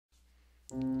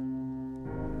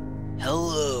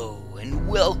Hello, and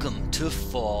welcome to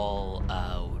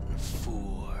Fallout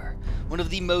 4, one of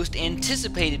the most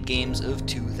anticipated games of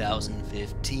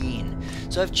 2015.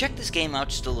 So I've checked this game out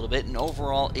just a little bit, and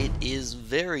overall it is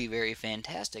very, very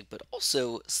fantastic, but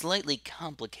also slightly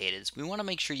complicated. So we want to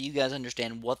make sure you guys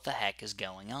understand what the heck is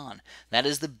going on. That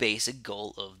is the basic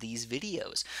goal of these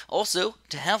videos. Also,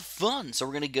 to have fun, so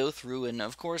we're going to go through, and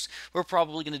of course, we're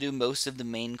probably going to do most of the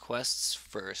main quests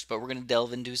first, but we're going to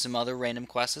delve into some other random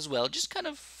quests as well, just kind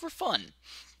of for fun.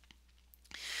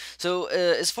 So,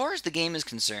 as far as the game is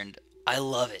concerned, I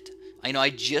love it. I know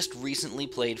I just recently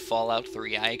played Fallout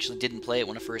 3. I actually didn't play it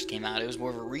when it first came out. It was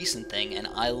more of a recent thing, and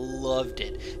I loved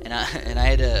it. And I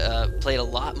had to play it a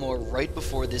lot more right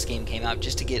before this game came out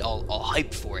just to get all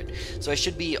hyped for it. So I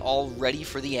should be all ready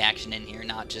for the action in here,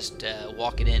 not just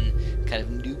walking in kind of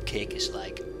noob cake-ish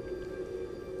like.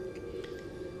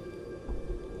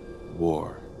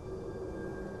 War.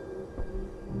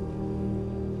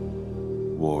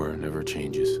 War never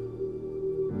changes.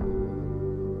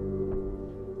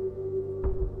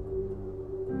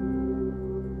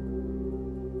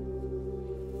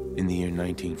 In the year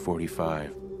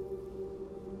 1945,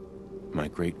 my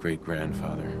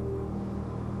great-great-grandfather,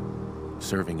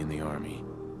 serving in the army,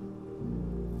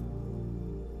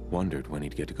 wondered when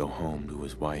he'd get to go home to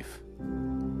his wife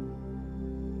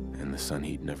and the son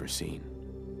he'd never seen.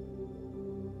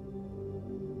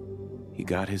 He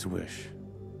got his wish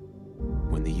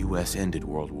when the U.S. ended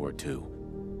World War II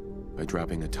by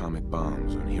dropping atomic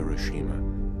bombs on Hiroshima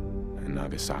and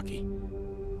Nagasaki.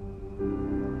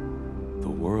 The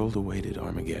world awaited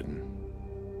Armageddon.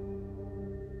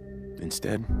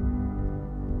 Instead,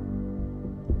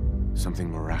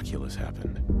 something miraculous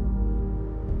happened.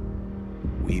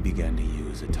 We began to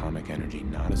use atomic energy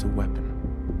not as a weapon,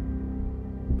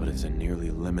 but as a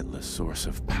nearly limitless source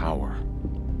of power.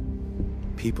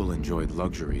 People enjoyed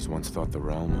luxuries once thought the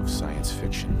realm of science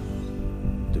fiction.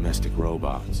 Domestic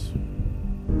robots,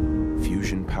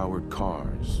 fusion-powered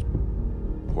cars,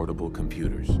 portable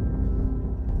computers.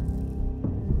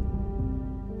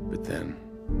 But then,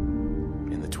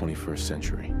 in the 21st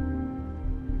century,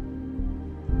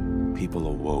 people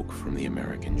awoke from the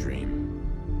American dream.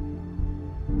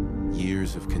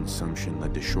 Years of consumption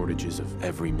led to shortages of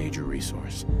every major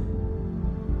resource.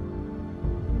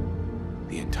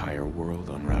 The entire world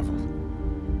unraveled.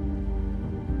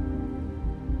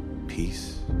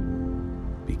 Peace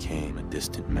became a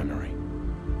distant memory.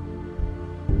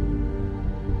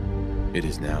 It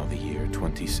is now the year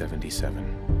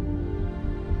 2077.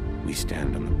 We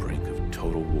stand on the brink of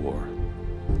total war.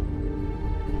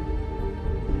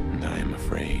 And I am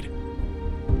afraid.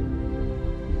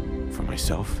 For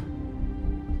myself.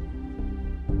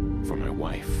 For my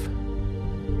wife.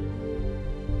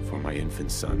 For my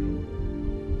infant son.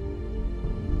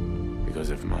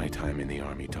 Because if my time in the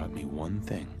army taught me one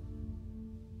thing,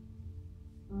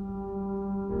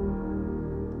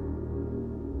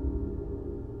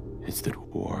 it's that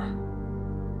war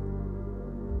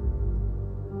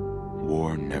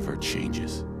never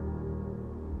changes.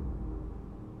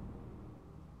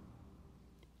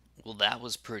 Well, that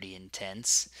was pretty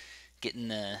intense. Getting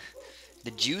the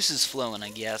juices flowing, I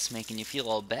guess, making you feel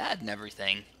all bad and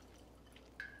everything.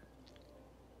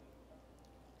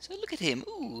 So look at him.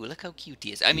 Ooh, look how cute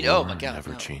he is. I mean, War oh my god.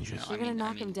 never no, changes. no, We're gonna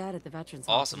knock him dead at the Veterans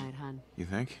Hall awesome. tonight, hon. You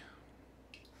think?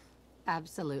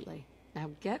 Absolutely.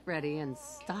 Now get ready and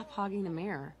stop hogging the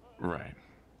mirror. Right.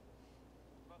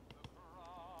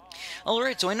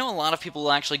 Alright, so I know a lot of people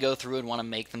will actually go through and want to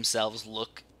make themselves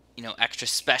look, you know, extra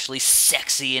specially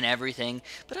sexy and everything,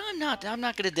 but I'm not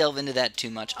going to delve into that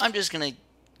too much. I'm just going to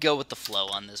go with the flow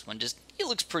on this one. Just, it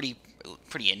looks pretty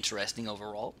interesting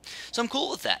overall. So I'm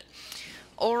cool with that.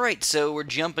 Alright, so we're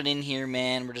jumping in here,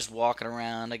 man. We're just walking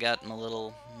around. I got my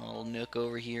little nook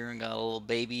over here and got a little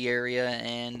baby area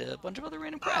and a bunch of other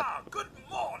random crap. Ah, good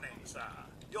morning, sir.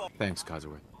 Thanks,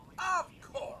 Codsworth. Of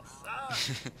course,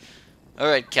 sir.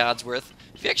 Alright, Codsworth.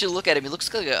 If you actually look at him, he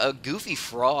looks like a goofy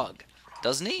frog.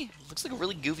 Doesn't he? Looks like a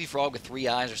really goofy frog with 3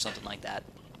 eyes or something like that.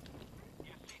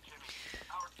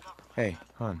 Hey,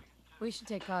 hon. We should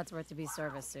take Codsworth to be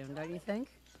serviced soon, don't you think?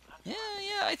 Yeah,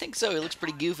 I think so. He looks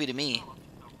pretty goofy to me.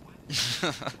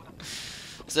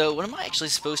 So, what am I actually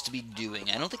supposed to be doing?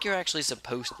 I don't think you're actually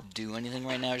supposed to do anything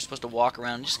right now. You're supposed to walk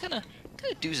around and just kind of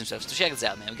do some stuff. So check this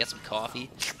out, man. We got some coffee.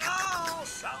 Now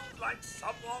sounds like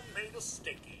someone made a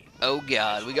sticky. Oh,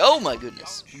 God. Oh, my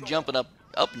goodness. Jumping up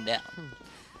and down.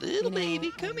 Little baby,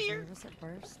 come here. Nervous at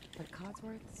first, but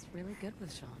Codsworth's really good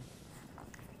with Sean.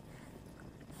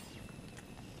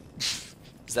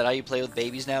 Is that how you play with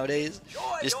babies nowadays?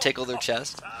 Just tickle their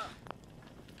chest?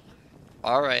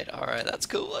 Alright, that's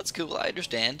cool, I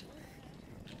understand.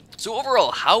 So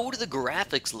overall, how do the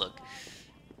graphics look?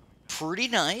 Pretty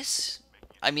nice.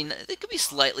 I mean, they could be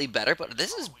slightly better, but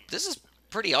this is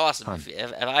pretty awesome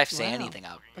if I have to say Wow, anything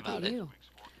out look about at it. you.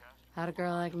 How'd a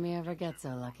girl like me ever get so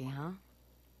lucky, huh?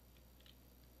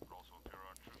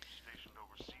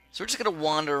 So we're just gonna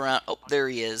wander around. Oh, there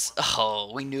he is.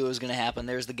 Oh, we knew it was gonna happen.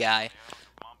 There's the guy.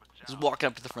 He's walking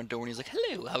up to the front door and he's like,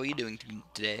 "Hello, how are you doing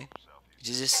today?"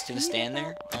 He's just gonna stand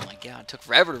there. Oh my god, it took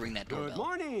forever to ring that Good doorbell.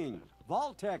 morning.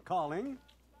 Vault-Tec calling.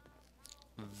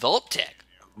 Vault-Tec.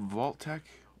 Vault-Tec?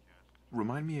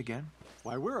 Remind me again?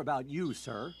 Why, we're about you,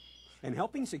 sir, and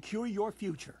helping secure your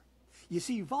future. You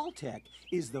see, Vault-Tec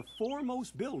is the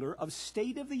foremost builder of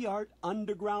state-of-the-art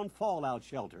underground fallout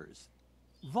shelters.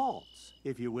 Vaults,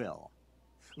 if you will.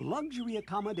 Luxury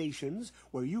accommodations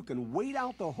where you can wait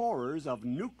out the horrors of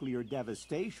nuclear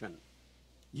devastation.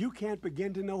 You can't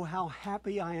begin to know how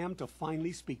happy I am to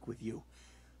finally speak with you.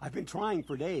 I've been trying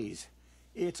for days.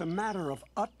 It's a matter of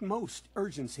utmost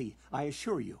urgency, I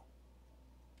assure you.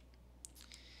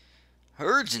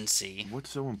 Urgency? What's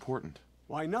so important?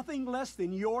 Why, nothing less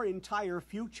than your entire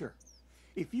future.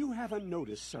 If you haven't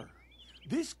noticed, sir,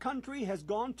 this country has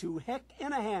gone to heck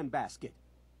in a handbasket.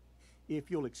 If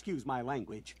you'll excuse my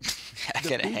language. I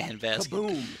got a handbasket.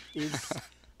 Kaboom is...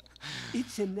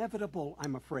 It's inevitable,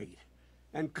 I'm afraid.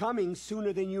 And coming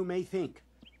sooner than you may think.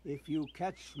 If you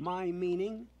catch my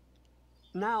meaning.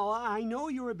 Now, I know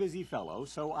you're a busy fellow,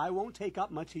 so I won't take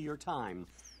up much of your time.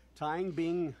 Time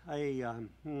being a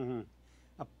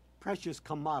precious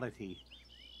commodity.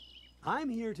 I'm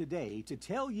here today to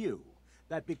tell you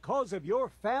that because of your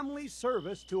family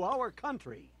service to our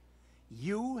country,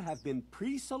 you have been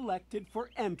pre-selected for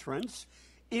entrance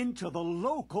into the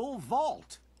local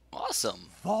vault. Awesome.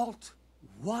 Vault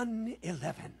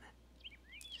 111.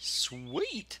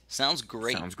 Sweet. Sounds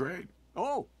great. Sounds great.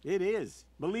 Oh, it is.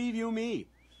 Believe you me.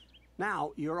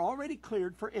 Now, you're already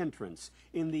cleared for entrance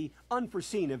in the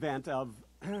unforeseen event of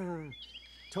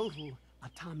total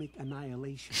atomic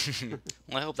annihilation.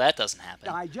 Well, I hope that doesn't happen.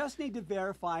 I just need to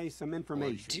verify some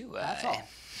information. Or do That's I? all.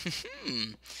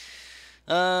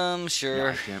 Sure.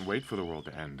 Yeah, I can't wait for the world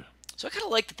to end. So I kind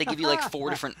of like that they give you like 4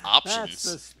 different options. That's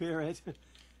the spirit.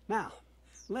 Now,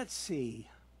 let's see.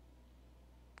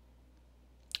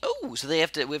 Oh, so we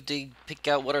have to pick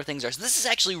out what our things are. So this is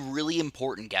actually really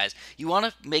important, guys. You want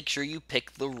to make sure you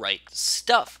pick the right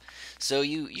stuff. So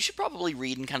you should probably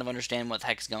read and kind of understand what the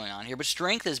heck's going on here. But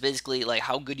strength is basically like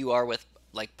how good you are with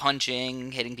like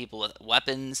punching, hitting people with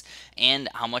weapons, and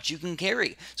how much you can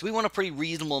carry. So we want a pretty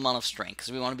reasonable amount of strength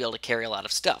because we want to be able to carry a lot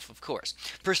of stuff, of course.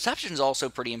 Perception is also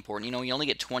pretty important. You know, you only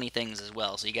get 20 things as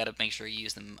well, so you got to make sure you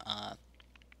use them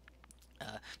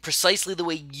precisely the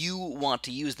way you want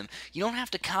to use them. You don't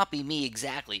have to copy me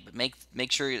exactly, but make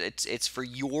sure it's for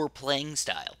your playing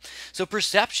style. So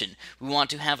perception, we want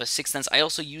to have a sixth sense. I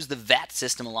also use the VAT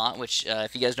system a lot, which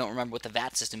if you guys don't remember what the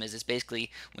VAT system is, it's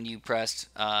basically when you pressed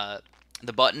the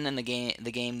button and the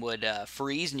game would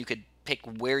freeze and you could pick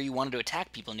where you wanted to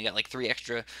attack people, and you got like 4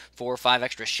 or 5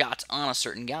 extra shots on a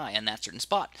certain guy in that certain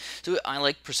spot. So I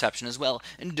like perception as well.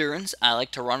 Endurance, I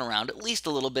like to run around at least a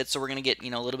little bit, so we're gonna get,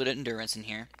 you know, a little bit of endurance in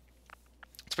here.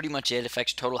 That's pretty much it.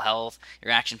 Affects your total health,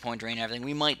 your action point drain, everything.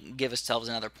 We might give ourselves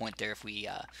another point there if we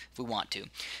want to.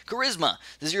 Charisma,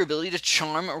 this is your ability to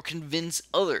charm or convince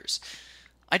others.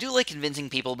 I do like convincing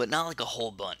people, but not like a whole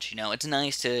bunch. You know, it's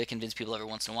nice to convince people every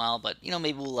once in a while, but, you know,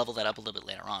 maybe we'll level that up a little bit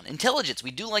later on. Intelligence,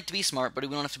 we do like to be smart, but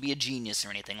we don't have to be a genius or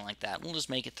anything like that. We'll just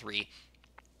make it 3.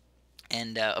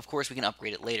 And, of course, we can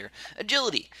upgrade it later.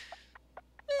 Agility.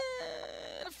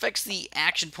 It affects the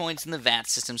action points in the VAT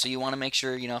system, so you want to make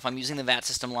sure, you know, if I'm using the VAT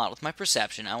system a lot with my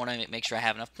perception, I want to make sure I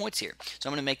have enough points here. So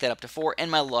I'm going to make that up to 4, and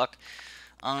my luck.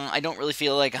 I don't really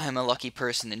feel like I'm a lucky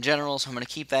person in general, so I'm going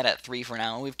to keep that at 3 for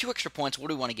now. And we have 2 extra points. What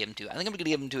do we want to give them to? I think I'm going to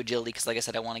give them to agility because, like I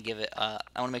said, I want to give it. I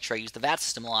want to make sure I use the VAT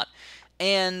system a lot,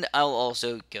 and I'll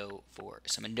also go for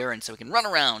some endurance so we can run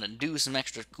around and do some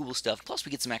extra cool stuff. Plus, we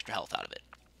get some extra health out of it.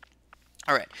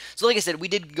 All right. So, like I said, we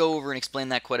did go over and explain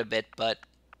that quite a bit, but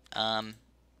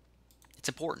it's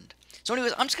important. So,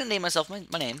 anyways, I'm just going to name myself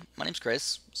my name. My name's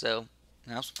Chris. So,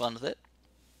 have some fun with it.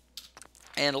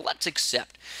 And let's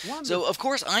accept. So, of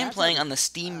course, I'm playing on the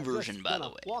Steam version, by the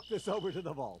way. Walk this over to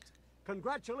the vault.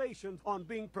 Congratulations on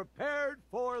being prepared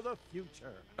for the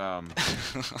future.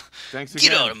 Thanks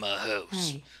again. Get out of my house.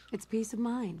 Hey, it's peace of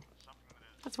mind.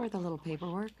 That's worth a little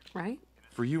paperwork, right?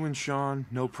 For you and Sean,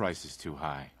 no price is too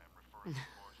high.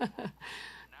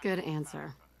 Good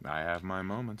answer. I have my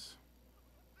moments.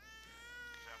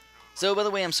 So, by the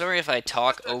way, I'm sorry if I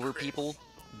talk over people,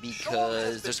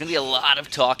 because there's going to be a lot of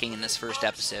talking in this first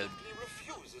episode. He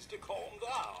refuses to call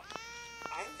down.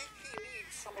 I think he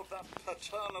needs some of that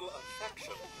paternal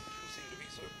affection you seem to be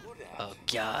so good at. Oh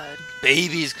God,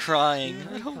 baby's crying. I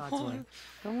Good, don't want. Codsworth.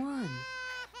 Go on.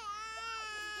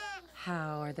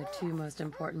 How are the two most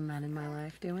important men in my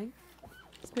life doing?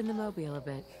 Spin the mobile a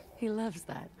bit. He loves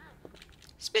that.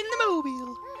 Spin the mobile.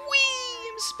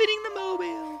 Whee! I'm spinning the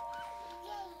mobile.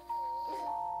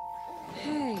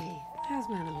 Hey, how's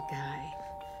man and the guy?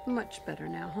 Much better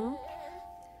now, huh?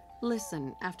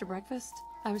 Listen, after breakfast,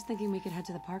 I was thinking we could head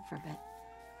to the park for a bit.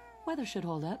 Weather should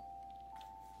hold up.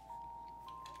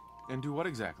 And do what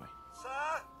exactly?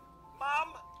 Sir, Mum,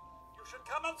 you should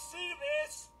come and see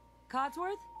this.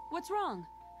 Codsworth, what's wrong?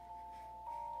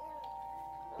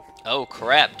 Oh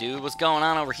crap, dude, what's going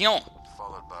on over here?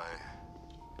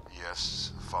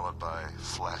 Followed by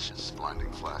flashes,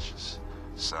 blinding flashes,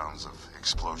 sounds of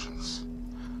explosions.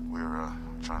 We're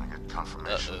trying to get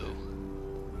confirmation.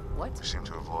 What? We seem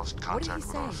to have lost What did contact he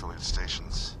with our say? affiliate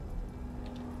stations.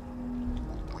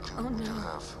 Oh,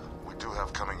 no. We do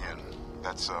have coming in.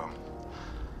 That's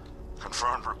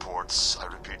confirmed reports. I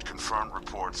repeat, confirmed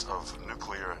reports of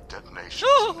nuclear detonations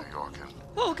in New York and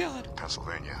Oh God.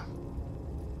 Pennsylvania.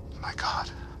 My God.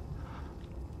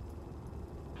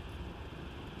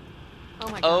 Oh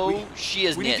my god. Oh, she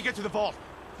is We need to knit. get to the vault.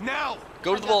 Now!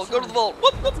 Go to the vault, go to the vault.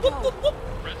 Whoop, whoop, whoop, whoop, whoop.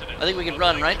 I think we can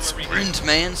run, right? Sprint,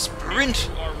 man, sprint.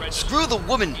 Screw the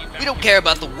woman. We don't care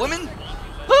about the woman.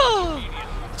 Ah,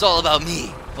 it's all about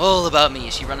me. All about me.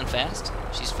 Is she running fast?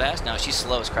 She's fast? No, she's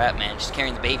slow as crap, man. She's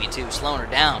carrying the baby, too, slowing her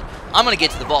down. I'm gonna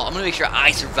get to the vault. I'm gonna make sure I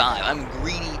survive. I'm a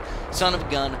greedy son of a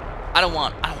gun. I don't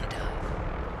want to die.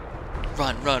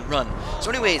 Run, run, run. So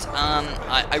anyways,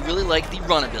 I really like the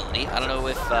run ability. I don't know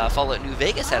if Fallout New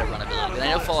Vegas had a run ability, but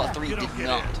I know Fallout 3 did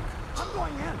not. I'm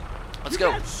going in. Let's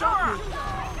go.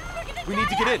 We need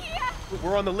to get in.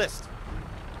 We're on the list.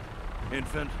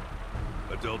 Infant,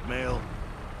 adult male,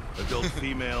 adult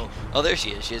female. Oh, there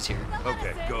she is. She is here.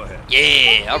 Okay, go ahead.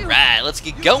 Yeah, alright. Let's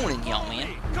get going in y'all, man.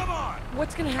 Come on!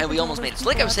 What's gonna happen? And we to all almost those made it. So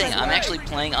like I was people saying, I'm outside? actually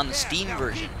playing on the Steam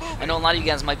version. I know a lot of you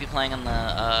guys might be playing on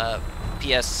the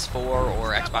PS4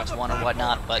 or Xbox One or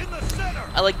whatnot, but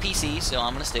I like PC, so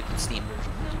I'm going to stick with the Steam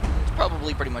version. It's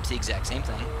probably pretty much the exact same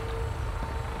thing.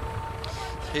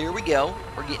 Here we go.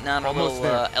 We're getting on our Almost little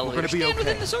there. We're elevator. gonna be Stand okay.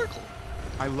 within the circle.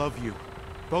 I love you.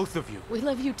 Both of you. We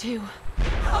love you too.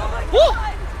 Woo!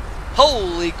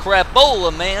 Holy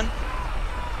crapola, man.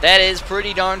 That is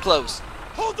pretty darn close.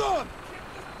 Hold on!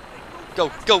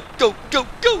 Go, go, go, go,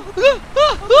 go!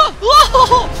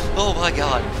 Oh my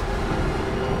god.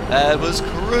 That was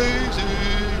crazy.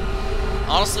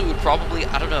 Honestly, we'd probably,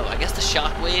 I don't know, I guess the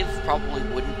shockwave probably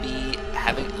wouldn't be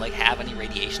have any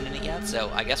radiation in it yet, so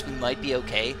I guess we might be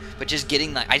okay. But just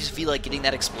getting that, I just feel like getting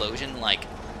that explosion, like,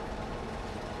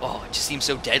 oh, it just seems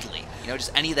so deadly. You know,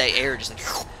 just any of that air, just like,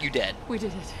 you dead. We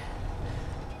did it.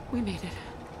 We made it.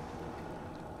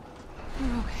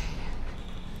 We're okay.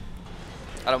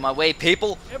 Out of my way,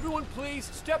 people. Everyone please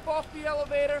step off the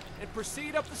elevator and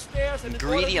proceed up the stairs in I'm an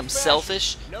greedy, orderly I'm fashion.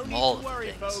 selfish, No I'm need all to of worry,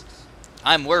 the things. folks.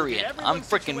 I'm worrying. Everyone I'm freaking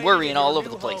situated worrying in all your over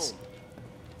the new place. home.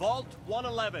 Vault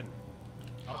 111.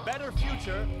 A better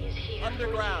future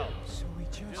underground.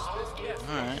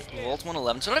 Alright, Vault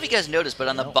 111. So I don't know if you guys noticed, but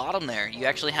on the bottom there, you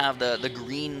actually have the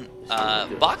green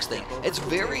box thing. It's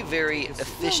very, very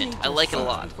efficient. I like it a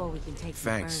lot. Before we can take you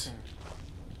Thanks. further.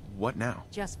 What now?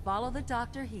 Just follow the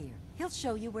doctor here. He'll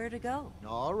show you where to go.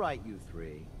 All right, you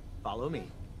three. Follow me.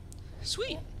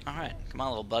 Sweet. Alright, come on,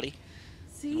 little buddy.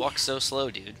 See? You walk so slow,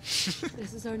 dude.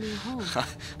 This is our new home.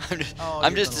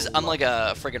 I'm like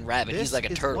a friggin' rabbit. He's like a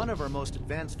This is turtle. one of our most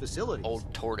advanced facilities.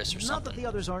 Old tortoise or Not that something. the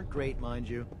others aren't great, mind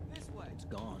you. It's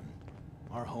gone.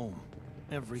 Our home.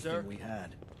 Everything we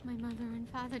had. My mother and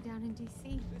father down in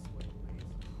D.C.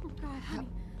 Oh God, honey,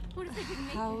 what if they didn't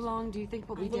make How it? long do you think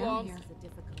we'll be Move down along. here? It's a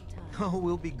difficult time. Oh,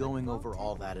 we'll be going over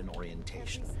all that in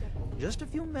orientation. Just a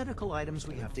few medical items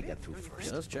we have to get through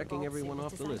first. Just checking everyone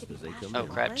off the list as they come Oh in.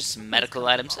 crap, just some medical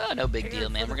items. Oh, no big deal,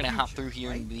 man. We're gonna hop through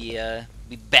here and be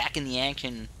back in the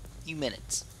action in a few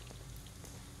minutes.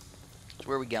 So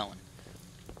where are we going?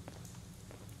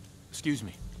 Excuse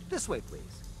me. This way, please.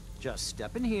 Just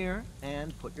step in here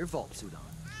and put your vault suit on.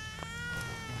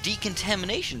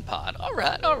 Decontamination pod.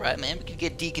 Alright, man. We could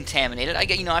get decontaminated.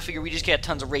 I figure we just get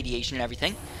tons of radiation and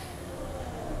everything.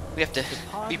 We have to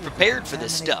Pod be will prepared for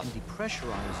this decontaminate stuff. and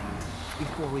depressurize you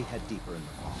before we head deeper in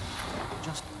the vault.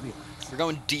 Just relax. We're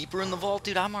going deeper in the vault,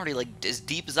 dude. I'm already like as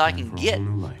deep as I can for a get. whole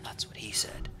new life. That's what he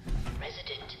said.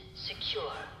 Resident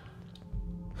secure.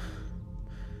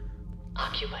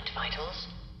 Occupant vitals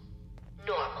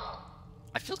normal.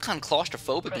 I feel kind of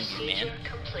claustrophobic in here, man. Procedure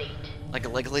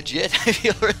complete. Like legit, I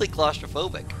feel really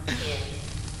claustrophobic.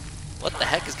 In What the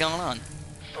heck is going on?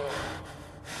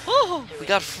 Oh, we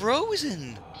got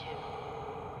frozen.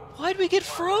 Why'd we get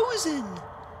frozen?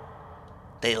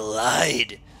 They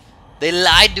lied. They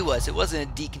lied to us. It wasn't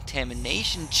a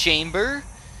decontamination chamber.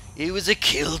 It was a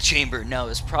kill chamber. No, it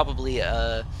was probably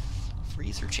a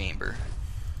freezer chamber.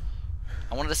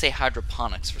 I wanted to say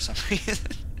hydroponics for some reason.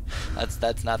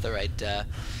 That's not the right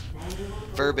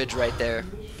verbiage right there.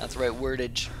 That's the right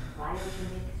wordage.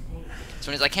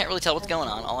 So anyways, I can't really tell what's going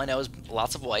on. All I know is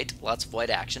lots of white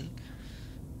action.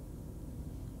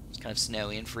 It's kind of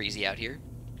snowy and freezy out here.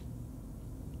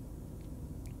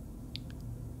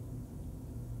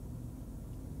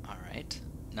 All right,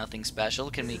 nothing special.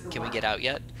 Can we get out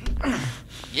yet?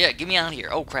 Yeah, get me out of here.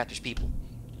 Oh crap, there's people.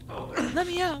 Let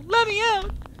me out! Let me out!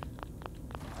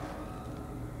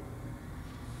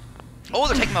 Oh,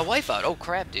 they're taking my wife out. Oh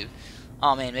crap, dude.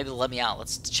 Oh man, maybe they'll let me out.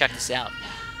 Let's check this out.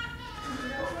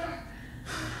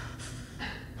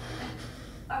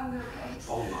 I'm okay.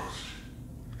 Almost.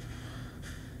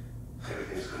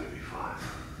 Everything's gonna be fine.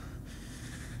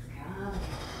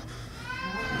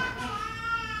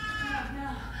 No,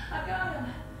 I got him.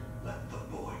 Let the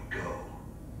boy go.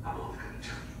 I'm only gonna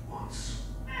tell you once.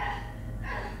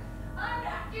 I'm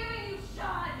not giving you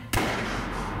Sean.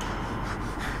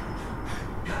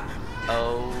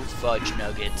 Oh, fudge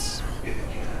nuggets.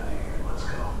 Let's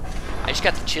go. I just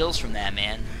got the chills from that,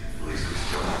 man. At least we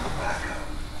still have a backup.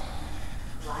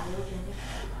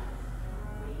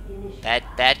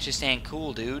 That just ain't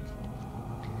cool, dude.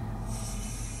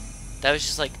 That was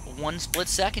just like one split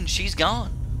second, she's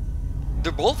gone.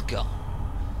 They're both gone.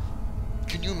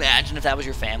 Can you imagine if that was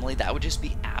your family? That would just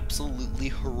be absolutely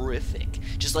horrific.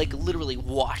 Just like literally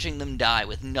watching them die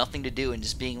with nothing to do and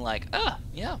just being like, ah,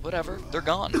 yeah, whatever, they're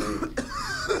gone.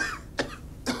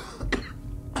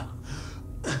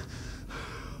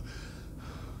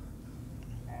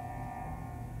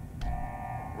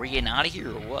 We're getting out of here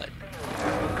or what?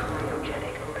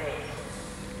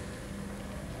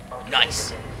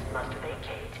 Nice.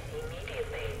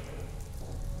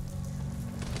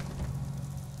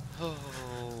 Oh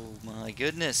my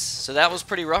goodness. So that was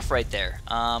pretty rough right there.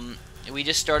 We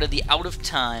just started the out of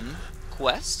time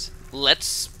quest.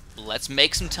 Let's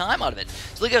make some time out of it.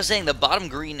 So like I was saying, the bottom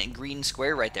green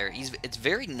square right there, it's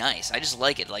very nice. I just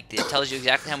like it. Like it tells you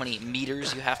exactly how many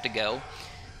meters you have to go.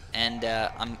 And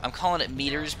I'm calling it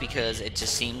meters because it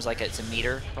just seems like it's a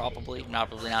meter, probably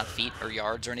not feet or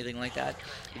yards or anything like that.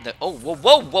 Oh, whoa,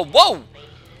 whoa, whoa, whoa!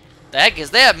 The heck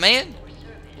is that, man?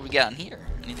 What we got in here?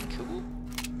 Anything cool?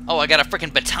 Oh, I got a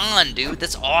freaking baton, dude.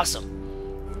 That's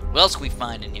awesome. What else can we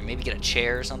find in here? Maybe get a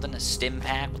chair or something, a stim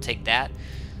pack. We'll take that.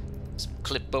 Some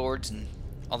clipboards and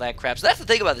all that crap. So that's the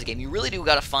thing about this game. You really do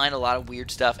got to find a lot of weird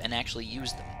stuff and actually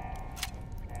use them.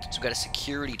 So we got a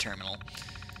security terminal.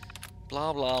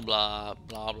 Blah, blah, blah,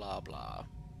 blah, blah, blah.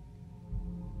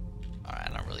 Alright,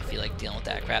 I don't really feel like dealing with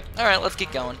that crap. Alright, let's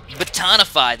get going.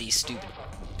 Batonify these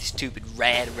stupid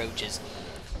rad roaches.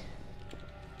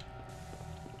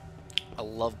 I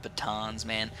love batons,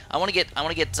 man. I want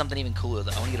to get something even cooler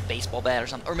though. I want to get a baseball bat or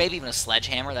something, or maybe even a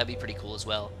sledgehammer. That'd be pretty cool as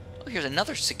well. Oh, here's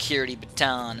another security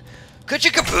baton.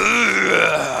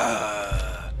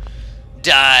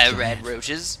 Die, rad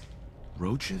roaches.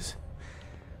 Roaches?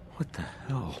 What the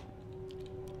hell?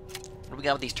 What do we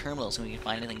got with these terminals? Can we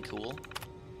find anything cool?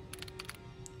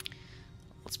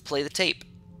 Let's play the tape.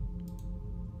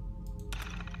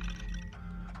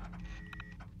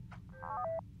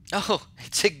 Oh,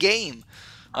 it's a game.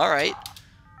 Alright.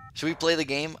 Should we play the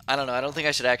game? I don't know. I don't think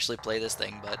I should actually play this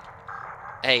thing, but...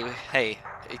 Hey,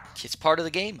 it's part of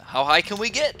the game. How high can we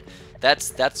get?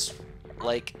 That's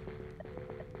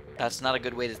not a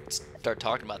good way to start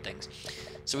talking about things.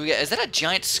 So we got... Is that a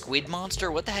giant squid monster?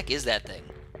 What the heck is that thing?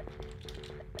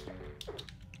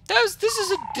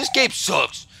 This game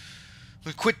sucks.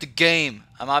 We quit the game.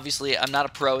 I'm not a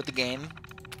pro at the game.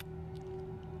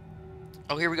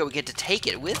 Oh, here we go. We get to take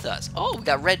it with us. Oh, we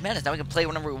got Red Menace. Now we can play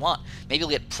whenever we want. Maybe we'll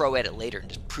get pro at it later and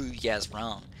just prove you guys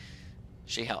wrong.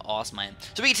 Show you how awesome I am.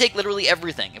 So we can take literally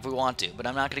everything if we want to, but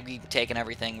I'm not going to be taking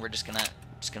everything. We're just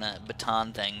gonna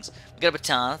baton things. We got a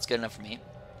baton. That's good enough for me.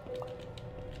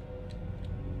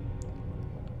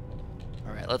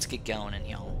 All right, let's get going in,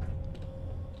 y'all.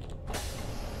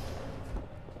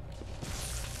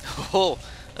 Oh,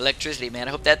 electricity, man.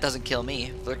 I hope that doesn't kill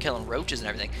me. They're killing roaches and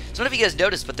everything. So I don't know if you guys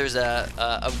noticed, but there's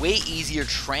a way easier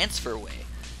transfer way.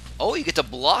 Oh, you get to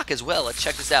block as well. Let's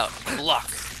check this out. Block.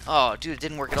 Oh, dude, it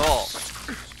didn't work at all.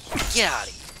 Get out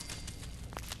of here.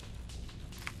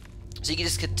 So you can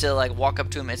just get to, like, walk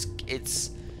up to him. It's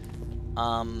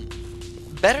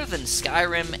better than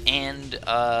Skyrim and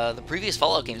the previous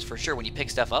Fallout games for sure when you pick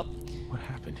stuff up. What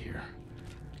happened here?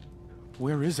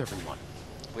 Where is everyone?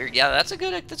 Weird. Yeah, that's a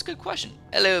good question.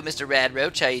 Hello, Mr. Rad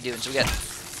Roach. How you doing? So we got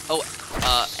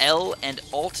L and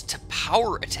Alt to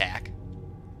power attack.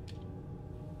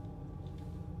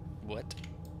 What?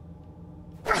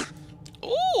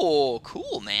 Oh,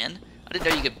 cool, man. I didn't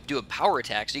know you could do a power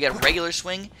attack. So you got a regular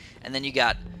swing, and then you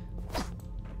got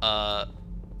yeah,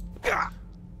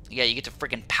 you get to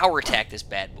freaking power attack this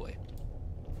bad boy.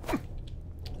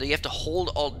 So you have to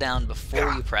hold Alt down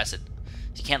before you press it.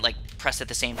 So you can't like press it at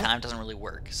the same time. It doesn't really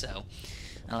work. So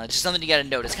just something you got to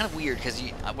note. It's kind of weird because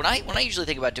when I usually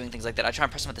think about doing things like that, I try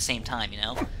and press them at the same time. You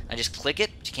know, I just click it,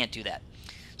 but you can't do that.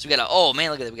 So we got oh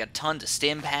man, look at that. We got tons of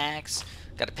stim packs.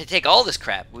 Got to take all this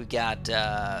crap. We've got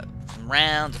some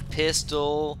rounds, a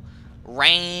pistol,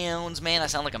 rounds. Man, I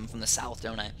sound like I'm from the South,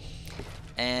 don't I?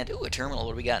 And ooh, a terminal.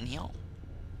 What do we got in here?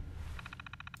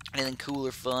 Anything cool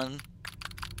or fun?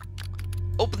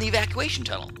 Open the evacuation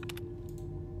tunnel.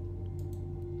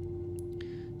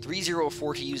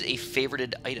 304 to use a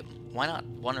favorited item. Why not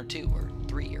 1 or 2 or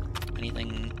 3 or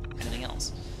anything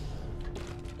else?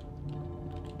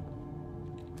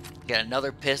 Got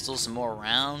another pistol, some more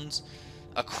rounds,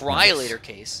 a cryolator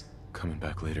case. Coming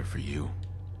back later for you.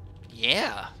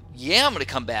 Yeah, I'm gonna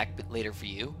come back later for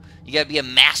you. You gotta be a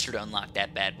master to unlock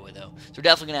that bad boy, though. So we're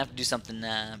definitely gonna have to do something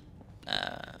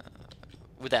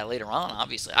with that later on,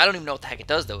 obviously. I don't even know what the heck it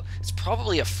does, though. It's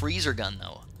probably a freezer gun,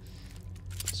 though.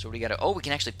 So we gotta... Oh, we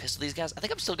can actually pistol these guys. I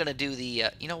think I'm still gonna do the...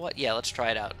 you know what? Yeah, let's try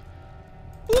it out.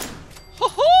 Whoop!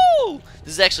 Ho-ho!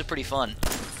 This is actually pretty fun.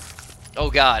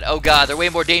 Oh, God. Oh, God. They're way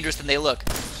more dangerous than they look.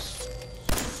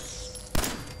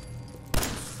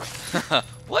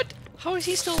 What? How is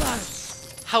he still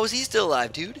alive? How is he still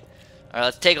alive, dude? Alright,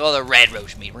 let's take all the red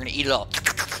roach meat. We're gonna eat it all.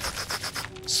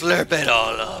 Slurp it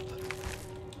all up.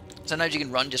 Sometimes you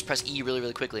can run, just press E really,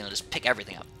 really quickly, and it'll just pick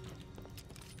everything up.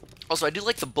 Also, I do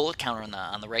like the bullet counter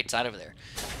on the right side over there.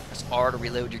 Press R to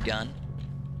reload your gun.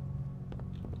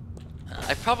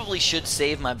 I probably should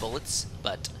save my bullets,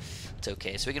 but it's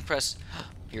okay. So we can press...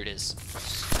 Here it is.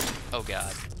 Oh,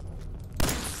 God.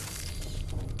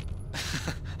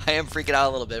 I am freaking out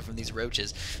a little bit from these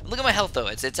roaches. Look at my health, though.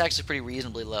 It's actually pretty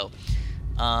reasonably low.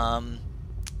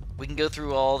 We can go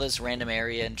through all this random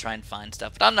area and try and find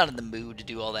stuff, but I'm not in the mood to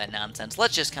do all that nonsense.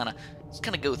 Let's just kind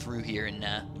of go through here and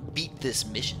beat this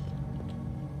mission.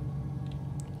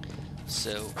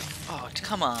 So, oh,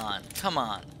 come on.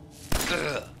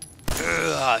 Ugh.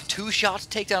 Ugh. 2 shots to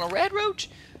take down a red roach?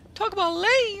 Talk about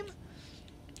lame.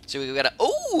 So we gotta,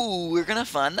 oh, we're gonna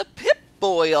find the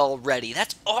Pip-Boy already.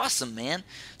 That's awesome, man.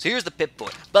 So here's the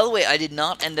Pip-Boy. By the way, I did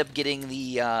not end up getting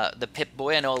the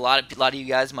Pip-Boy. I know a lot of you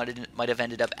guys might have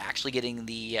ended up actually getting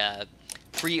the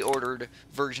pre-ordered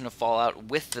version of Fallout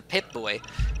with the Pip-Boy,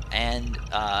 and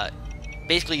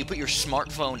basically you put your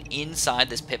smartphone inside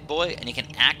this Pip-Boy, and you can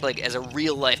act like as a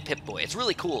real-life Pip-Boy. It's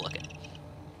really cool looking.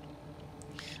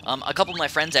 A couple of my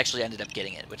friends actually ended up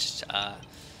getting it, which I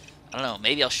don't know.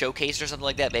 Maybe I'll showcase it or something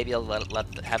like that. Maybe I'll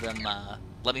have them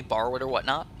let me borrow it or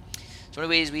whatnot. So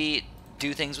anyways, we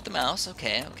do things with the mouse.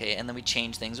 Okay, and then we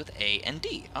change things with A and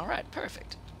D. All right,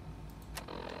 perfect.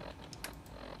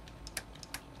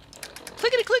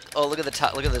 Clickety click. Oh, look at the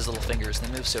top. Look at those little fingers. They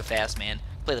move so fast, man.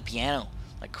 Play the piano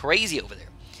like crazy over there.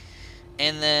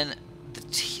 And then the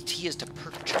T is to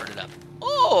perk chart it up.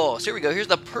 Oh, so here we go. Here's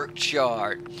the perk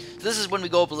chart. So this is when we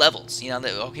go up levels. You know,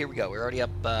 oh, here we go. We're already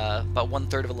up about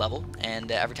 1/3 of a level,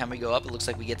 and every time we go up, it looks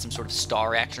like we get some sort of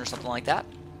star action or something like that.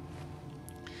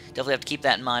 Definitely have to keep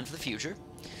that in mind for the future.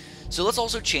 So let's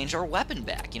also change our weapon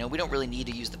back. You know, we don't really need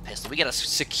to use the pistol. We got a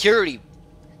security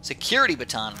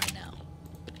baton right now.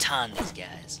 Baton these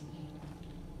guys.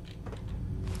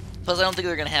 Plus, I don't think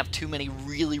they're going to have too many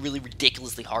really, really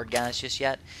ridiculously hard guys just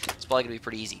yet. It's probably going to be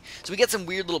pretty easy. So we got some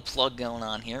weird little plug going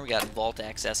on here. We got vault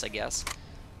access, I guess.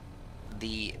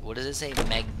 The, what does it say?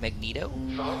 Magneto?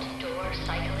 Vault door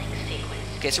cycling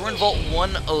sequence. Okay, so we're in Vault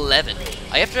 111.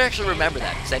 I have to actually remember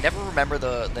that, because I never remember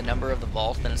the number of the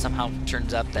vault, then it somehow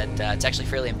turns up that it's actually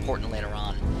fairly important later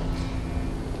on.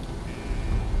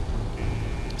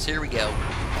 So here we go.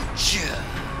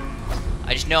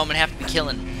 I just know I'm going to have to be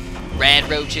killing rad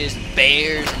roaches and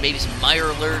bears and maybe some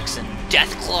mirelurks and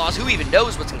death claws. Who even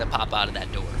knows what's going to pop out of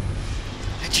that door?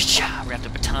 We're going to have to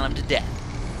baton them to death.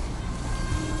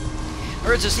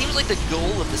 Alright, so it seems like the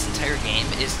goal of this entire game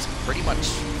is to pretty much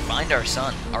find our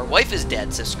son. Our wife is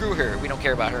dead, so screw her. We don't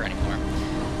care about her anymore.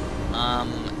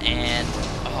 And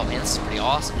oh man, this is pretty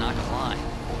awesome, not gonna lie.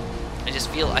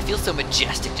 I feel so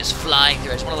majestic just flying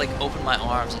through. I just want to like open my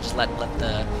arms and just let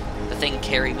the thing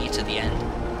carry me to the end.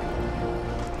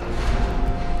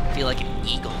 I feel like an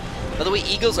eagle. By the way,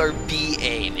 eagles are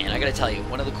BA, man. I gotta tell you,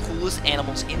 one of the coolest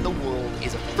animals in the world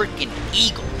is a freaking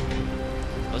eagle.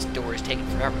 Those doors taking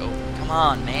forever. Oh, come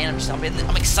on, man.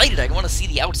 I'm excited. I want to see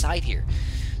the outside here.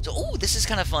 So, oh, this is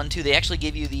kind of fun, too. They actually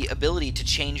give you the ability to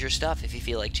change your stuff if you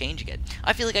feel like changing it.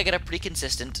 I feel like I got a pretty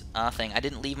consistent thing. I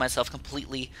didn't leave myself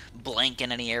completely blank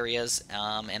in any areas,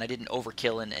 and I didn't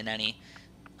overkill in any.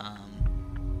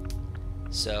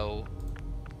 So,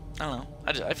 I don't know.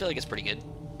 I feel like it's pretty good.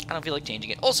 I don't feel like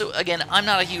changing it. Also, again, I'm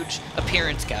not a huge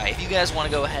appearance guy. If you guys want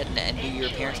to go ahead and do your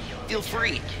appearance, feel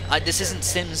free. This isn't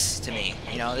Sims to me.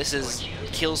 You know, this is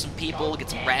kill some people, get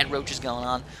some rad roaches going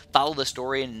on, follow the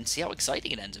story, and see how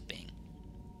exciting it ends up being.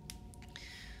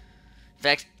 In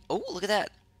fact, oh, look at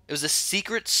that. It was a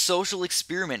secret social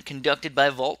experiment conducted by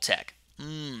Vault-Tec.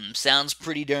 Sounds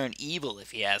pretty darn evil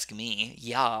if you ask me.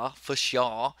 Yeah, for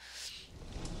sure.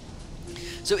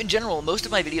 So in general, most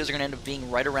of my videos are going to end up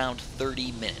being right around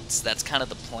 30 minutes. That's kind of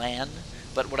the plan.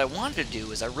 But what I wanted to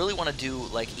do is I really want to do,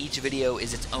 like, each video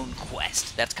is its own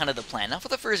quest. That's kind of the plan. Now for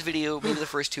the first video, maybe the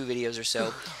first 2 videos or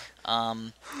so,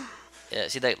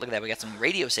 see that? Look at that. We got some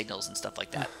radio signals and stuff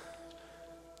like that.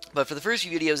 But for the first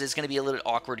few videos, it's going to be a little bit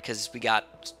awkward because we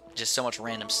got just so much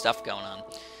random stuff going on.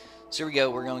 So here we go.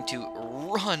 We're going to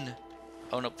run.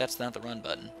 Oh, nope, that's not the run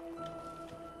button.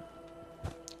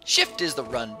 Shift is the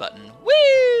run button.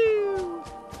 Woo!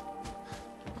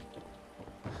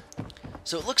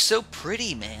 So it looks so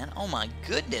pretty, man. Oh my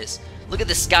goodness. Look at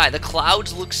the sky. The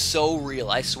clouds look so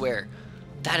real, I swear.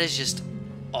 That is just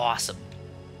awesome.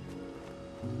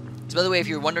 So by the way, if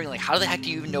you're wondering, like, how the heck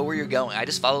do you even know where you're going? I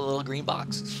just follow the little green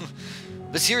box.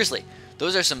 But seriously,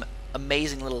 those are some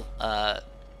amazing little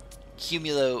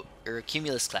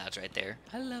cumulus clouds right there.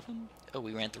 I love them. Oh,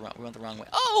 we went the wrong way.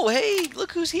 Oh, hey,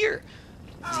 look who's here.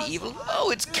 Is he evil? Oh,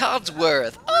 it's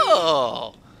Codsworth.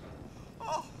 Oh!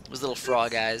 Those little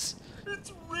frog eyes.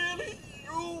 It's really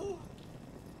you!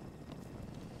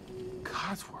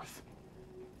 Codsworth?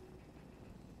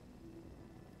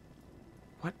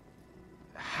 What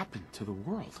happened to the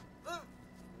world? The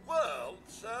world,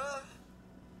 sir?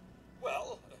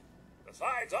 Well,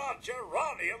 besides our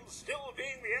geraniums still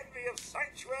being the envy of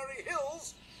Sanctuary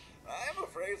Hills, I'm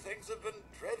afraid things have been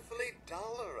dreadfully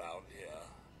dull around here.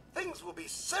 Things will be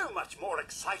so much more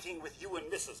exciting with you and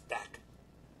Mrs. back.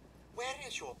 Where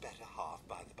is your better half,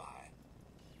 by the by?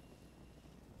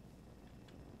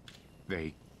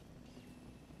 They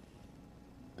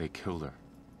killed her.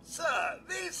 Sir,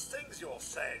 these things you're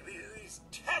saying, these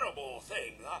terrible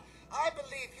things, I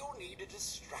believe you need a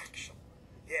distraction.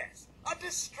 Yes, a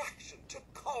distraction to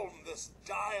calm this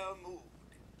dire mood.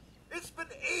 It's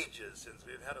been ages since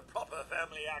we've had a proper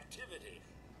family activity.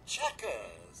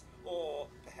 Checkers, or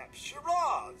perhaps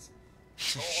charades.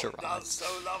 Charades. Does so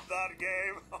love that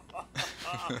game.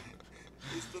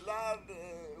 Is the lad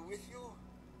with you?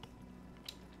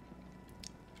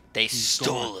 They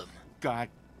stole him. God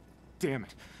damn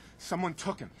it. Someone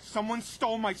took him. Someone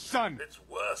stole my son. It's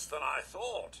worse than I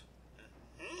thought.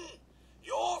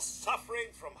 You're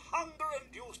suffering from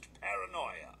hunger-induced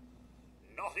paranoia.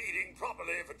 Not eating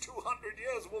properly for 200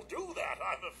 years will do that,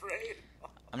 I'm afraid.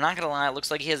 I'm not gonna lie, it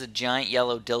looks like he has a giant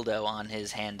yellow dildo on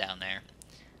his hand down there.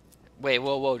 Wait,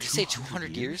 whoa, did you say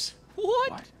 200 years?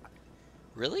 What?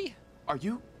 Really? Are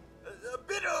you? A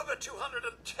bit over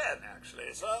 210,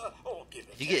 actually, sir. Oh, give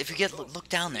it. If you get look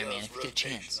down there, man. If you get a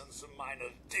chance. And some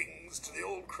minor dings to the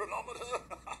old chronometer.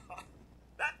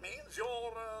 That means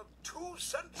you're 2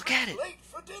 centuries late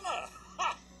for dinner.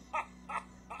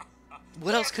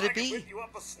 What else could it be? Whip you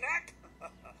up a snack?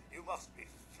 You must be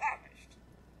famished.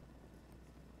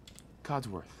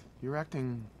 Codsworth, you're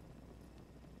acting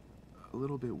a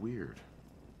little bit weird.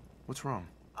 What's wrong?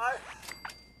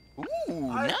 Ooh,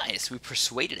 nice. We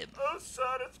persuaded him. Oh,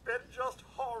 sir, it's been just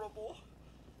horrible.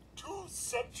 2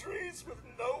 centuries with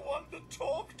no one to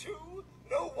talk to,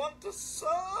 no one to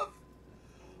serve.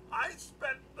 I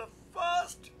spent the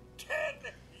first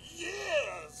 10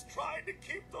 years trying to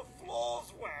keep the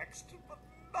floors waxed, but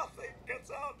nothing gets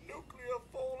out nuclear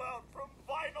fallout from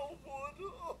vinyl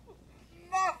wood. Oh,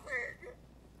 nothing.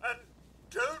 And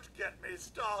don't get me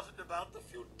started about the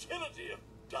futility of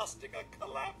dusting a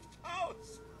collapsed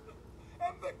house.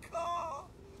 And the car!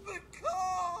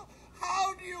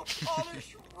 How do you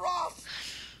polish rust?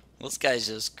 Well, this guy's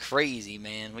just crazy,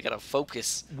 man. We gotta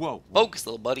focus. Whoa. Focus,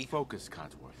 little buddy. Focus,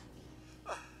 Codsworth.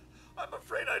 I'm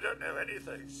afraid I don't know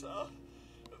anything, sir.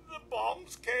 The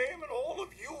bombs came and all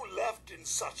of you left in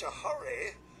such a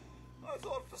hurry. I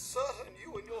thought for certain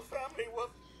you and your family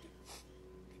were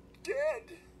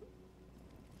dead.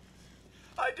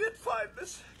 I did find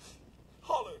this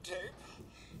holotape.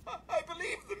 I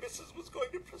believe the missus was going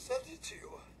to present it to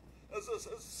you. as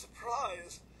a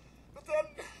surprise. But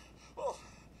then, well,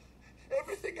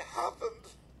 everything happened.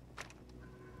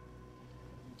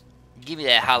 Give me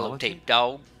that holotape,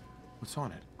 dog. What's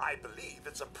on it? I believe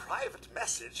it's a private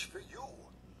message for you.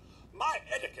 My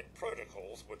etiquette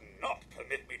protocols would not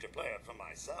permit me to play it for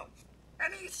myself.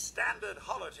 Any standard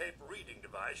holotape reading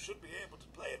device should be able to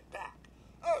play it back.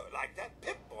 Oh, like that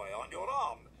Pip-Boy on your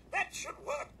arm. That should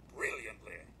work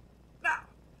brilliantly. Now,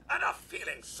 enough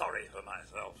feeling sorry for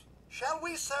myself. Shall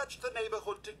we search the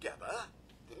neighborhood together?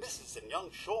 The missus and young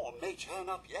Sean may turn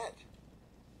up yet.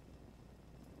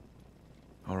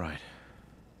 All right.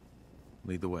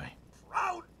 Lead the way.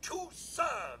 Proud to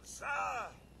serve, sir.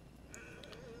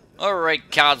 Alright,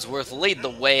 Codsworth, lead the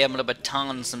way. I'm gonna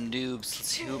baton some noobs. Let's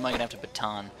see, who am I gonna have to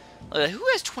baton? Who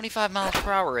has 25 miles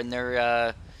per hour in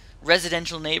their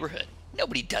residential neighborhood?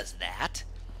 Nobody does that.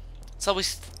 It's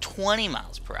always 20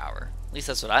 miles per hour. At least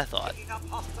that's what I thought.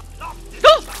 Oh!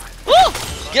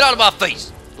 Oh! Get out of my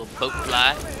face! Little boat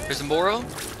fly. Prison Boro?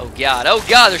 Oh god,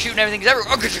 they're shooting everything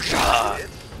everywhere.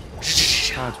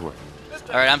 Codsworth.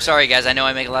 Alright, I'm sorry guys, I know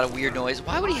I make a lot of weird noise.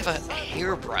 Why would he have a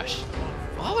hairbrush?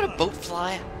 Why would a bloat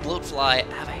fly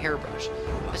have a hairbrush?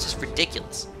 That's just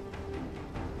ridiculous.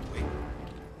 Wait,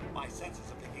 my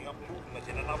senses are picking up movement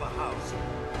in another house.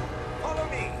 Follow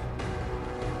me.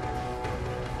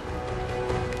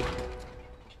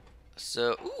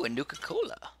 So, ooh, a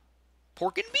Nuka-Cola.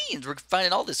 Pork and beans. We're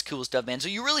finding all this cool stuff, man. So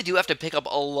you really do have to pick up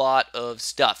a lot of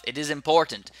stuff. It is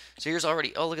important. So here's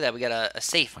already... Oh, look at that. We got a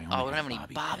safe. Oh, we don't have any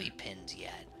bobby pins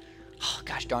yet. Oh,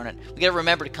 gosh darn it. We gotta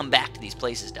remember to come back to these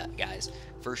places, guys.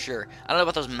 For sure. I don't know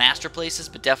about those master places,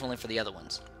 but definitely for the other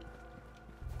ones.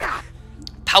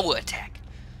 Power attack.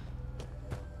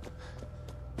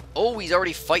 Oh, he's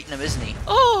already fighting him, isn't he?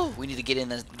 Oh, we need to get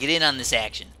in on this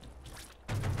action.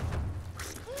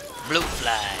 Bloat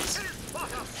flies.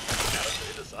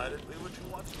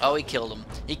 Oh, he killed him.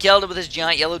 He killed him with his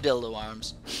giant yellow dildo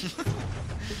arms.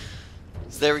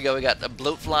 So there we go. We got a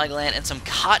bloat fly gland and some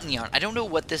cotton yarn. I don't know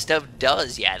what this stuff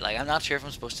does yet. Like, I'm not sure if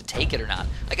I'm supposed to take it or not.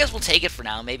 I guess we'll take it for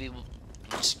now. Maybe we'll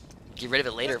just get rid of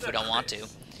it later if we don't want to.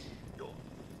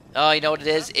 Oh, you know what it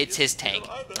is? It's his tank.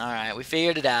 Alright, we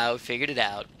figured it out.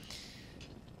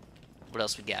 What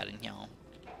else we got in here?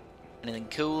 Anything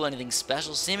cool? Anything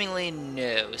special? Seemingly,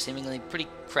 no. Seemingly pretty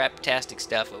crap-tastic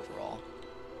stuff overall.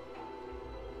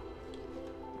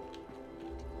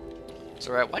 It's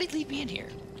alright. Why'd he leave me in here?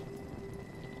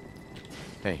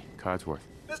 Hey, Codsworth.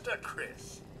 Mr.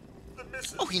 Chris, the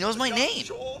missus, oh, he knows my name.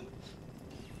 Sean,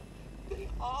 they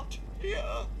aren't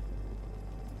here.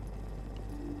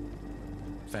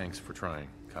 Thanks for trying,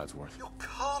 Codsworth. You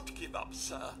can't give up,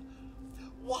 sir.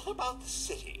 What about the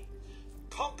city?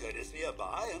 Concord is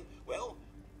nearby, and, well,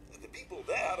 the people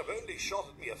there have only shot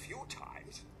at me a few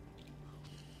times.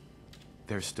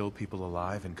 There's still people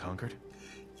alive in Concord?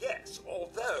 Yes,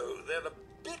 although they're a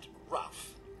bit rough.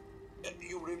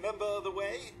 You remember the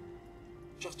way?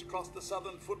 Just across the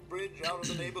southern footbridge, out of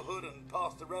the neighborhood, and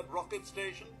past the Red Rocket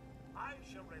Station? I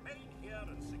shall remain here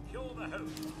and secure the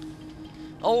home.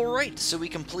 Alright, so we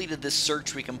completed this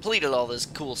search. We completed all this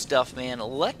cool stuff, man.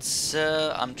 Let's,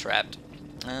 I'm trapped.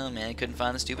 Oh, man, I couldn't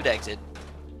find the stupid exit.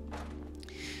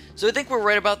 So I think we're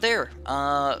right about there.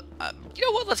 You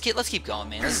know what? Let's keep going,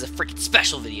 man. This is a freaking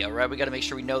special video, right? We got to make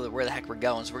sure we know that where the heck we're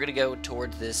going. So we're gonna go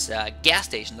towards this gas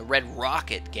station, the Red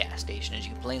Rocket gas station, as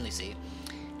you can plainly see.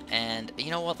 And you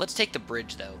know what? Let's take the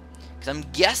bridge though, because I'm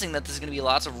guessing that there's gonna be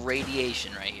lots of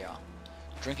radiation right here.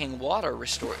 Drinking water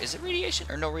restore. Is it radiation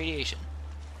or no radiation?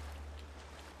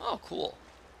 Oh, cool.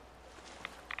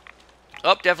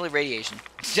 Oh, definitely radiation.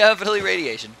 Definitely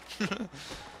radiation.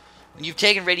 When you've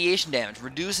taken radiation damage,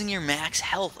 reducing your max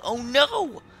health. Oh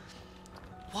no!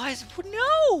 Why is it?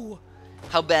 No!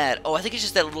 How bad? Oh, I think it's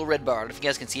just that little red bar. I don't know if you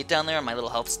guys can see it down there on my little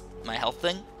health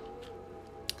thing.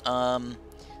 So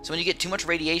when you get too much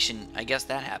radiation, I guess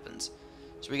that happens.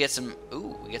 So we get some.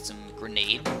 Ooh, we get some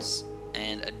grenades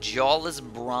and a jawless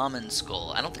Brahmin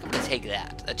skull. I don't think I'm gonna take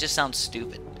that. That just sounds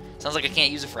stupid. Sounds like I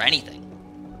can't use it for anything.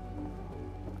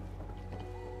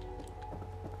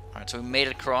 Alright, so we made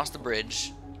it across the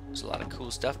bridge. There's a lot of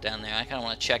cool stuff down there. I kind of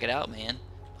want to check it out, man.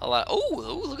 A lot.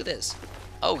 Oh, look at this.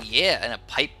 Oh, yeah, and a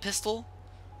pipe pistol?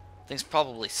 Things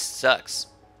probably sucks.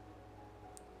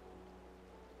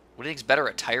 What do you think's better,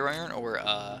 a tire iron or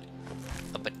a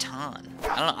baton? I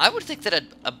don't know. I would think that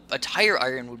a tire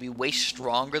iron would be way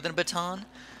stronger than a baton,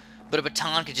 but a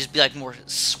baton could just be like more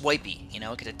swipey, you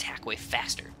know? It could attack way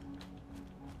faster.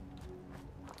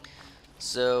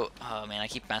 So, oh man, I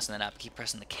keep messing that up. I keep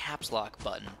pressing the caps lock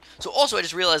button. So also, I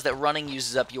just realized that running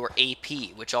uses up your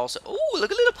AP, which also... Oh,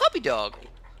 look, a little puppy dog.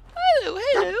 Hello,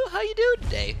 how you doing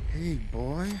today? Hey,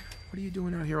 boy. What are you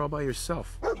doing out here all by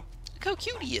yourself? Look how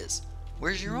cute he is.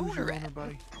 Where's your owner at?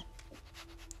 buddy?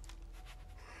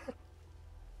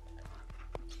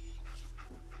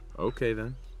 Okay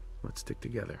then, let's stick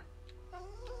together.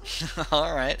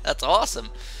 Alright, that's awesome.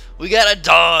 We got a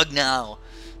dog now.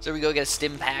 So we go get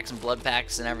stim packs and blood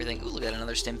packs and everything. Ooh, look at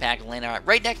another stim pack laying out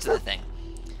right next to the thing.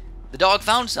 The dog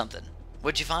found something.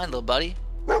 What'd you find, little buddy?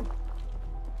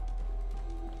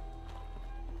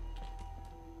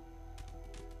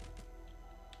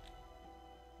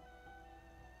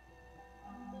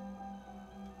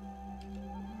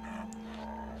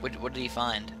 What did he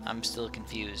find? I'm still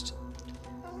confused.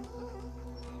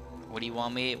 What do you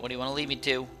want to lead me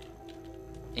to?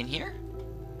 In here?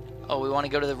 Oh, we want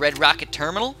to go to the Red Rocket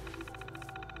Terminal?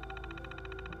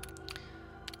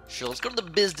 Sure, let's go to the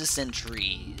business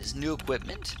entries. New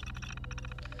equipment.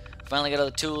 Finally got all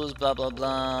the tools, blah, blah,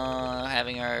 blah.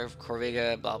 Having our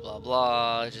Corvega, blah, blah,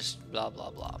 blah. Just blah, blah,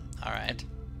 blah. Alright.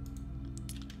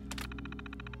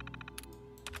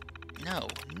 No,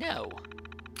 no.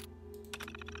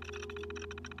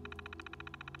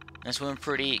 Nice woman,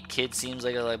 pretty. Kid seems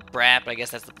like a brat, but I guess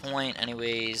that's the point.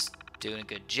 Anyways, doing a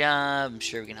good job. I'm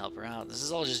sure we can help her out. This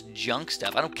is all just junk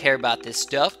stuff. I don't care about this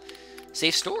stuff.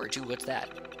 Safe storage. Ooh, what's that?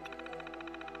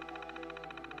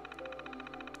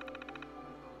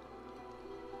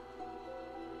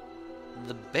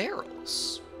 The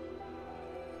barrels.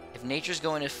 If nature's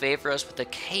going to favor us with a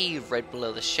cave right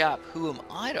below the shop, who am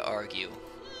I to argue?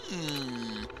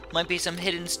 Might be some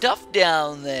hidden stuff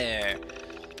down there.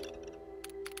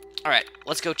 Alright,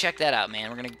 let's go check that out,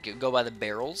 man. We're gonna go by the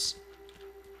barrels.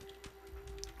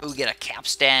 Ooh, we get a cap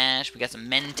stash. We got some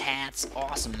mentats.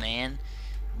 Awesome, man.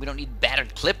 We don't need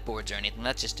battered clipboards or anything.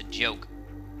 That's just a joke.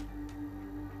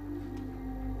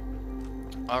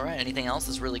 Alright, anything else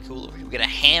that's really cool over here? We got a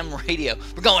ham radio.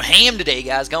 We're going ham today,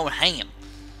 guys. Going ham.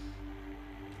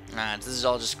 Alright, this is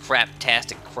all just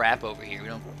crap-tastic crap over here. We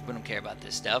don't care about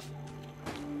this stuff.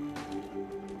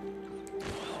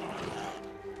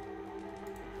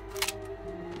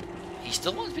 He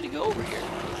still wants me to go over here.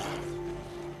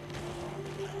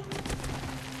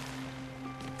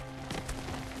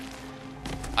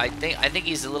 I think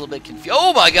he's a little bit confused.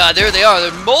 Oh my god, there they are.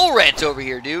 They're mole rats over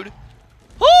here, dude.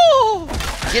 Woo!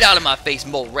 Get out of my face,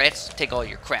 mole rats. Take all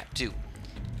your crap, too.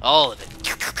 All of it.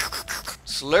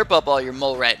 Slurp up all your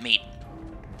mole rat meat.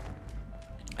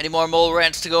 Any more mole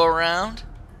rats to go around?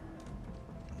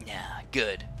 Yeah,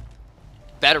 good.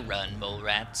 Better run, mole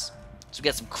rats. So we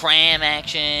got some cram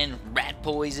action, rat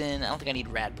poison. I don't think I need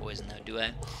rat poison though, do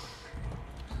I?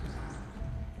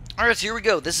 Alright, so here we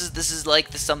go. This is like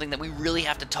something that we really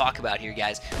have to talk about here,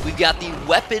 guys. We've got the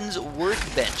weapons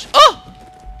workbench. Oh!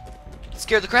 It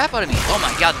scared the crap out of me. Oh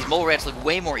my god, these mole rats look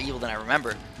way more evil than I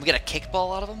remember. We got a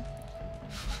kickball out of them?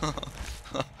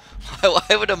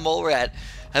 Why would a mole rat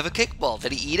have a kickball?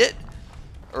 Did he eat it?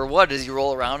 Or what? Does he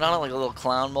roll around on it like a little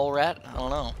clown mole rat? I don't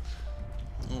know.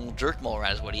 A little jerk mole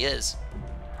rat is what he is.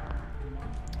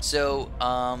 So,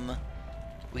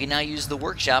 we can now use the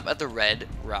workshop at the Red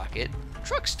Rocket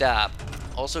Truck Stop.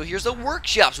 Also, here's the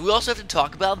workshops. We also have to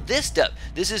talk about this stuff.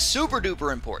 This is super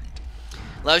duper important.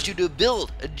 Allows you to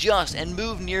build, adjust, and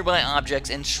move nearby objects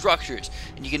and structures.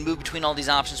 And you can move between all these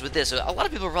options with this. So a lot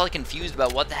of people are probably confused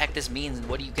about what the heck this means and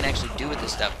what you can actually do with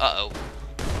this stuff. Uh-oh.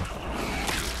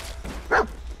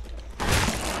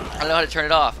 I don't know how to turn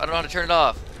it off. I don't know how to turn it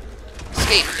off.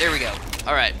 Escape. There we go.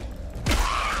 Alright.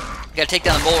 Gotta take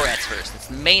down the mole rats first. That's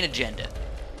the main agenda.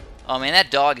 Oh man, that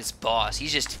dog is boss.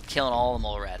 He's just killing all the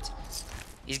mole rats.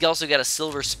 He's also got a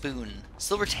silver spoon.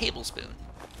 Silver tablespoon.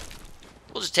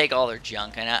 We'll just take all their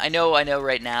junk. I know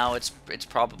right now it's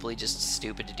probably just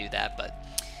stupid to do that, but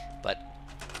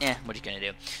what are you gonna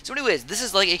do? So anyways, this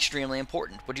is like extremely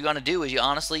important. What you want to do is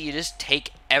you just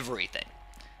take everything.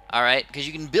 Alright? Because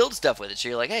you can build stuff with it. So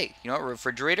you're like, hey, you know what,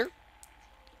 refrigerator?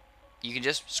 You can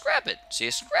just scrap it. So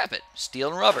you scrap it.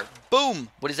 Steel and rubber. Boom!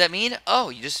 What does that mean? Oh,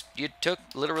 you took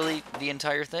literally the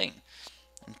entire thing.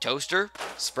 Toaster,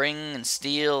 spring and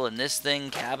steel, and this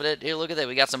thing, cabinet. Here, look at that.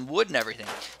 We got some wood and everything.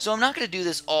 So I'm not going to do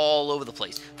this all over the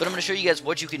place, but I'm going to show you guys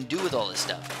what you can do with all this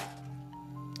stuff.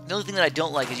 The only thing that I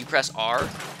don't like is you press R,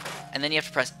 and then you have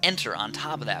to press Enter on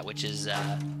top of that, which is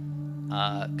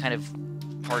kind of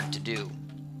hard to do,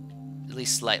 at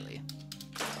least slightly.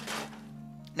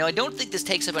 Now, I don't think this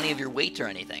takes up any of your weight or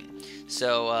anything,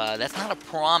 so that's not a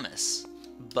promise,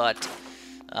 but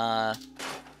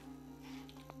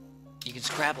you can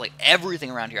scrap like everything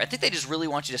around here. I think they just really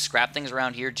want you to scrap things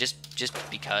around here just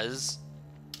because.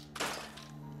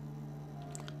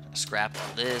 Scrap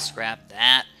all this, scrap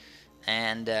that,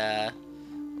 and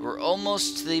we're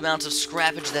almost to the amount of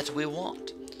scrappage that we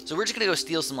want. So we're just going to go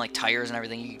steal some, like, tires and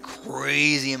everything. You get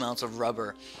crazy amounts of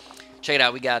rubber. Check it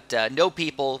out. We got no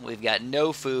people. We've got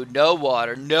no food, no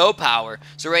water, no power.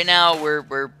 So right now,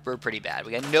 we're pretty bad.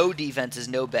 We got no defenses,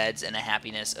 no beds, and a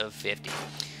happiness of 50.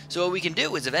 So what we can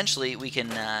do is eventually we can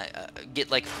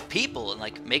get, like, people and,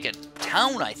 like, make a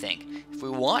town, I think. If we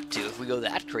want to, if we go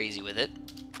that crazy with it.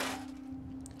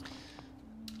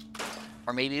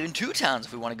 Or maybe even 2 towns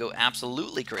if we want to go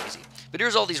absolutely crazy. But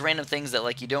here's all these random things that,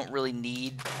 like, you don't really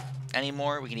need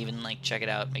anymore. We can even, like, check it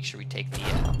out. Make sure we take the...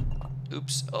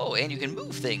 oops. Oh, and you can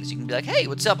move things. You can be like, hey,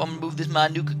 what's up? I'm going to move this my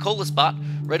Nuka-Cola spot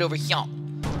right over here.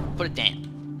 Put it down.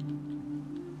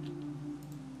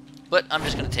 But I'm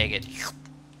just going to take it.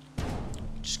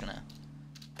 Just going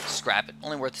to scrap it.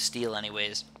 Only worth the steal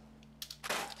anyways.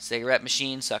 Cigarette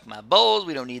machine, suck my balls.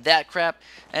 We don't need that crap.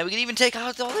 And we can even take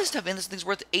out all this stuff. And this thing's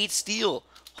worth 8 steel.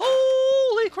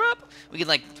 Holy crap. We can,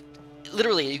 like,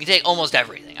 literally, you can take almost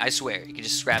everything. I swear. You can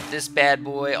just scrap this bad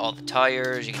boy, all the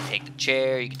tires. You can take the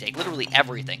chair. You can take literally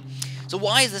everything. So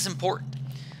why is this important?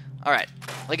 Alright.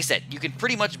 Like I said, you can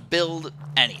pretty much build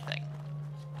anything.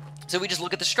 So we just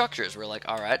look at the structures. We're like,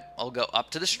 alright, I'll go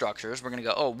up to the structures. We're going to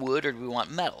go, oh, wood, or do we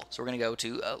want metal? So we're going to go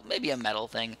to maybe a metal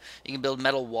thing. You can build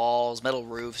metal walls, metal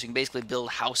roofs. You can basically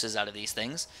build houses out of these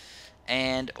things.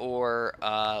 And, or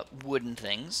wooden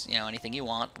things. You know, anything you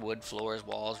want. Wood, floors,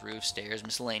 walls, roofs, stairs,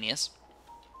 miscellaneous.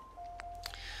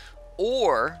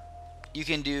 Or you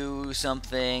can do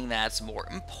something that's more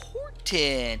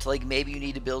important. Like maybe you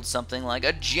need to build something like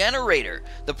a generator.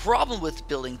 The problem with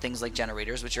building things like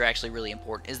generators, which are actually really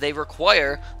important, is they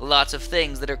require lots of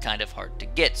things that are kind of hard to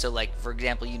get. So like, for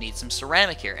example, you need some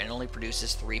ceramic here, and it only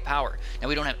produces 3 power. Now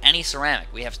we don't have any ceramic.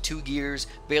 We have 2 gears,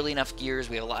 barely enough gears.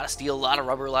 We have a lot of steel, a lot of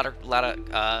rubber, a lot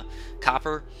of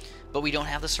copper. But we don't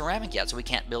have the ceramic yet, so we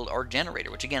can't build our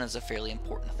generator, which again is a fairly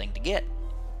important thing to get.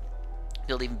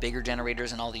 Build even bigger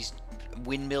generators and all these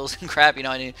windmills and crap, you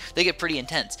know, I mean, they get pretty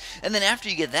intense. And then after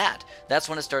you get that, that's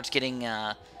when it starts getting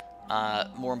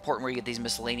more important, where you get these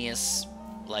miscellaneous,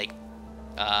 like,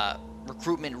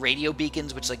 recruitment radio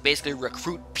beacons, which, like, basically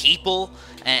recruit people,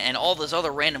 and all this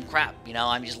other random crap, you know,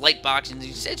 I mean, just light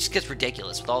boxes, it just gets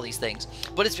ridiculous with all these things.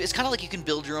 But it's kind of like you can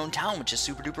build your own town, which is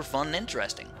super duper fun and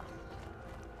interesting.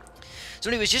 So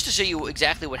anyways, just to show you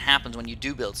exactly what happens when you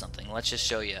do build something, let's just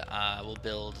show you. We'll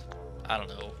build, I don't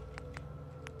know,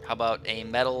 how about a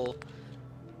metal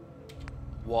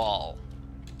wall?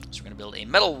 So we're going to build a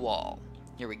metal wall.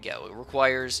 Here we go. It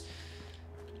requires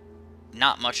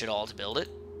not much at all to build it.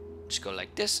 Just go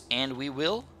like this, and we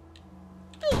will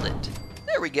build it.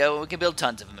 There we go. We can build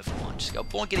tons of them if we want. Just go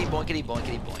boinkity, boinkity,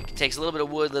 boinkity, boink. It takes a little bit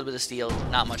of wood, a little bit of steel,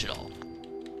 not much at all.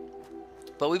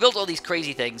 But we built all these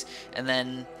crazy things, and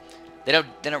then they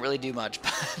don't really do much,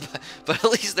 but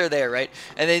at least they're there, right?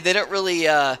 And they don't really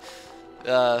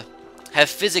have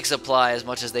physics apply as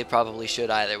much as they probably should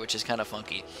either, which is kind of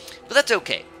funky. But that's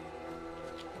okay.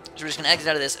 So we're just going to exit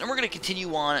out of this, and we're going to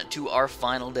continue on to our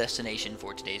final destination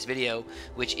for today's video,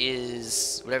 which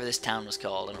is whatever this town was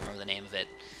called. I don't remember the name of it.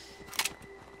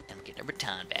 And we'll get our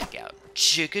baton back out.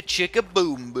 Chicka chicka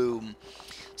boom boom.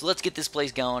 So let's get this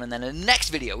place going, and then in the next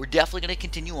video, we're definitely going to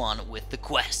continue on with the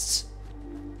quests.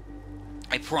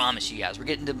 I promise you guys, we're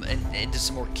getting into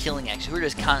some more killing action. We're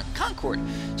just Concord.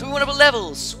 So we went up a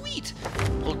level. Sweet.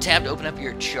 Hold tab to open up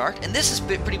your chart. And this is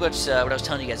pretty much what I was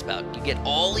telling you guys about. You get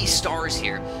all these stars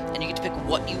here, and you get to pick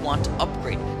what you want to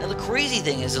upgrade. Now the crazy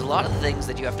thing is, a lot of the things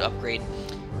that you have to upgrade,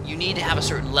 you need to have a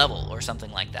certain level or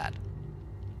something like that.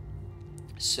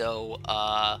 So,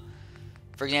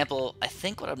 for example, I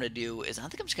think what I'm going to do is, I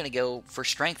think I'm just going to go for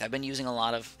strength. I've been using a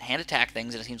lot of hand attack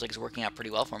things, and it seems like it's working out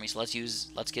pretty well for me. So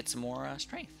let's get some more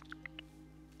strength.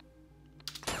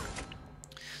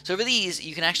 So for these,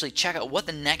 you can actually check out what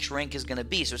the next rank is going to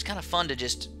be. So it's kind of fun to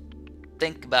just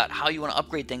think about how you want to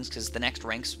upgrade things, because the next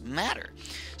ranks matter.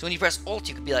 So when you press Alt,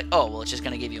 you could be like, oh, well, it's just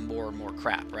going to give you more and more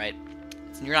crap, right?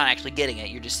 You're not actually getting it,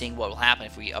 you're just seeing what will happen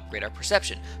if we upgrade our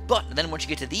perception. But then once you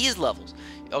get to these levels,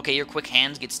 okay, your quick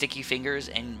hands get sticky fingers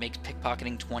and makes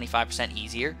pickpocketing 25%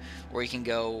 easier, or you can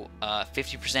go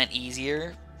 50%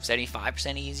 easier,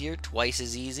 75% easier, twice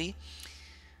as easy.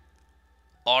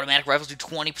 Automatic rifles do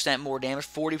 20% more damage,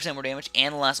 40% more damage,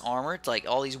 and less armor. It's like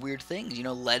all these weird things, you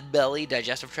know, lead belly,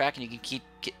 digestive tract, and you can keep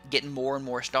getting more and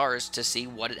more stars to see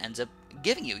what it ends up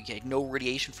giving you. You get no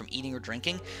radiation from eating or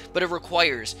drinking, but it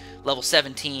requires level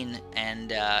 17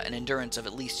 and an endurance of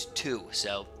at least 2.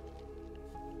 So,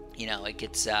 you know, it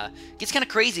gets kind of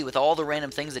crazy with all the random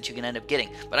things that you can end up getting.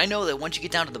 But I know that once you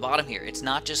get down to the bottom here, it's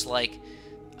not just like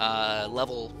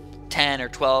level 10 or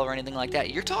 12 or anything like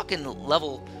that. You're talking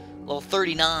level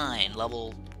 39,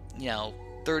 level, you know,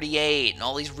 38, and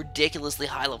all these ridiculously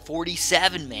high level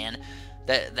 47, man.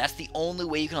 That's the only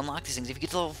way you can unlock these things, if you get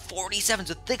to level 47.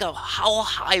 So think of how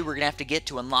high we're gonna have to get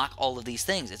to unlock all of these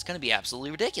things. It's gonna be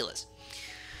absolutely ridiculous.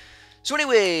 So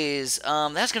anyways,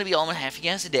 that's gonna be all I'm gonna have for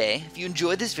you guys today. If you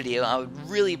enjoyed this video, I would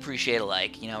really appreciate a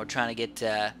like. You know, we're trying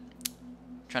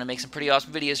to make some pretty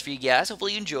awesome videos for you guys.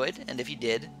 Hopefully you enjoyed, and if you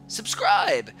did,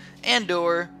 subscribe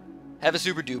and/or have a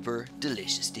super duper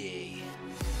delicious day.